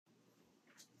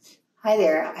Hi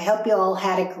there. I hope you all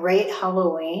had a great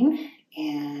Halloween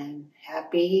and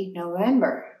happy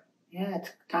November. Yeah,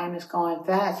 time is going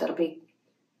fast. It'll be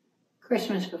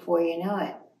Christmas before you know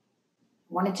it. I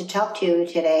wanted to talk to you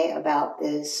today about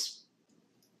this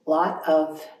lot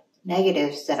of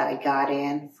negatives that I got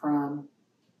in from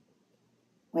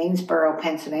Waynesboro,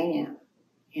 Pennsylvania.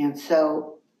 And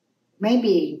so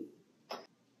maybe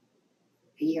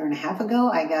a year and a half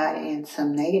ago, I got in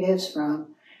some negatives from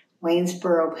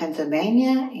Waynesboro,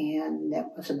 Pennsylvania, and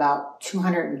that was about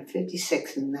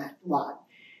 256 in that lot.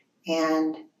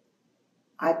 And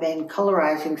I've been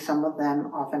colorizing some of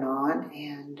them off and on,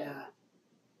 and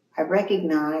I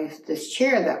recognized this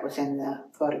chair that was in the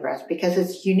photographs because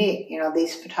it's unique. You know,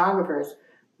 these photographers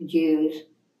would use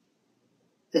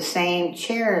the same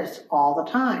chairs all the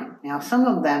time. Now, some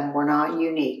of them were not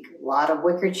unique. A lot of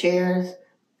wicker chairs,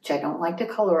 which I don't like to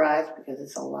colorize because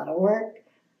it's a lot of work.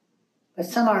 But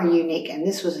some are unique, and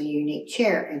this was a unique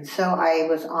chair. And so I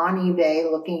was on eBay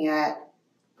looking at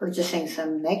purchasing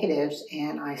some negatives,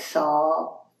 and I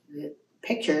saw the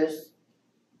pictures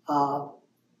of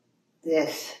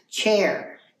this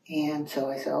chair. And so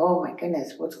I said, oh my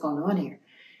goodness, what's going on here?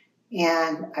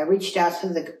 And I reached out to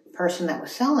the person that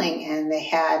was selling, and they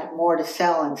had more to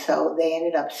sell, and so they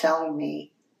ended up selling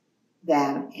me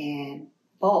them in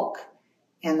bulk.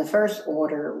 And the first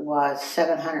order was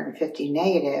 750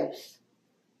 negatives.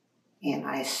 And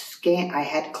I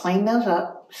had to clean those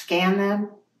up, scan them,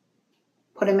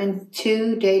 put them in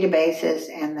 2 databases,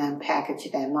 and then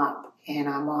package them up. And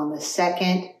I'm on the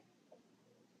second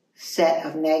set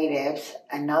of negatives,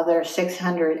 another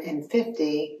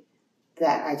 650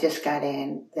 that I just got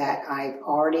in that I've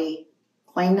already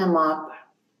cleaned them up.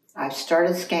 I've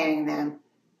started scanning them.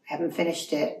 I haven't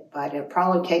finished it, but it'll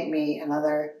probably take me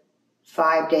another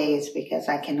 5 days because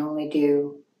I can only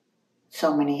do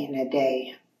so many in a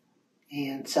day.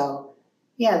 And so,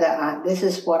 yeah, this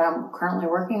is what I'm currently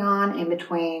working on in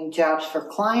between jobs for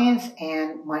clients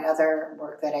and my other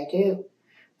work that I do.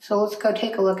 So let's go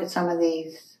take a look at some of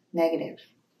these negatives.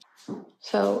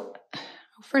 So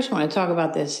first I want to talk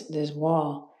about this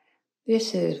wall.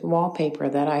 This is wallpaper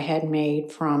that I had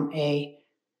made from a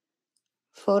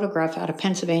photograph out of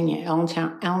Pennsylvania,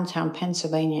 Allentown,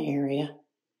 Pennsylvania area.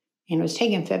 And it was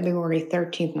taken February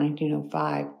 13th,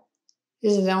 1905.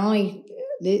 This is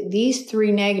these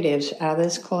 3 negatives out of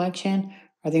this collection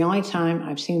are the only time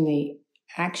I've seen the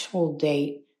actual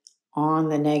date on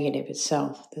the negative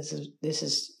itself. This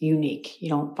is unique. You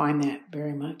don't find that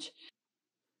very much.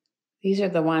 These are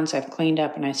the ones I've cleaned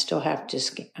up, and I still have to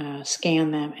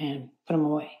scan them and put them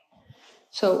away.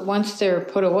 So once they're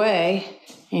put away,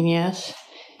 and yes,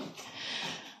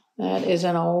 that is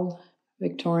an old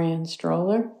Victorian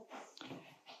stroller.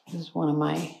 This is from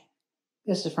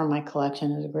my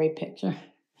collection. It's a great picture.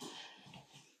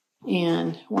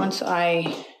 And once I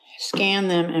scan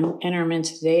them and enter them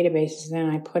into databases, then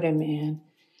I put them in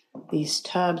these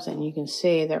tubs, and you can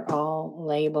see they're all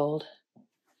labeled.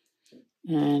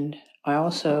 And I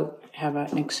also have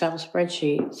an Excel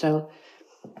spreadsheet. So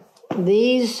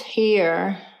these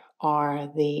here are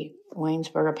the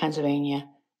Waynesboro, Pennsylvania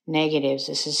negatives.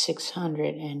 This is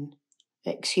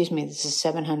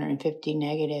 750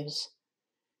 negatives.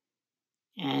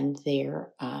 And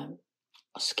they're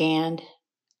scanned,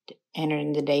 entered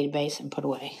in the database, and put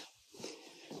away.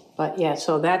 But yeah,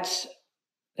 so that's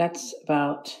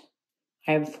about,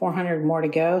 I have 400 more to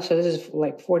go. So this is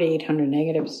like 4,800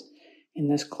 negatives in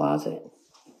this closet.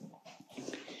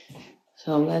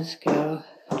 So let's go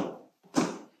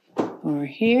over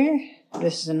here.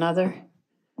 This is another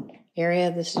area.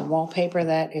 This is wallpaper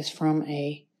that is from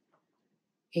a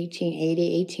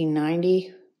 1880,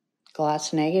 1890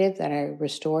 glass negative that I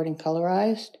restored and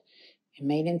colorized and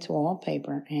made into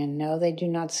wallpaper. And no, they do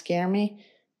not scare me.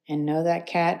 And no, that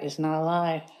cat is not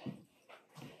alive.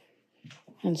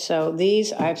 And so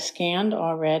these I've scanned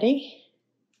already.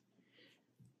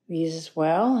 These as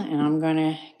well. And I'm going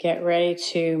to get ready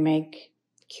to make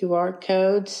QR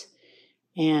codes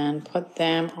and put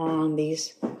them on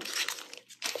these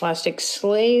plastic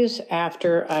sleeves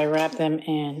after I wrap them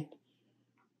in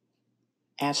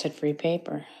acid-free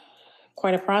paper.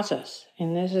 Quite a process.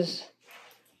 And this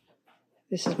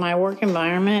is my work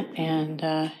environment, and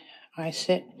I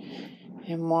sit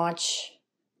and watch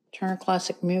Turner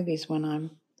Classic Movies when I'm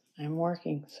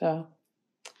working. So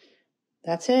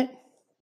that's it.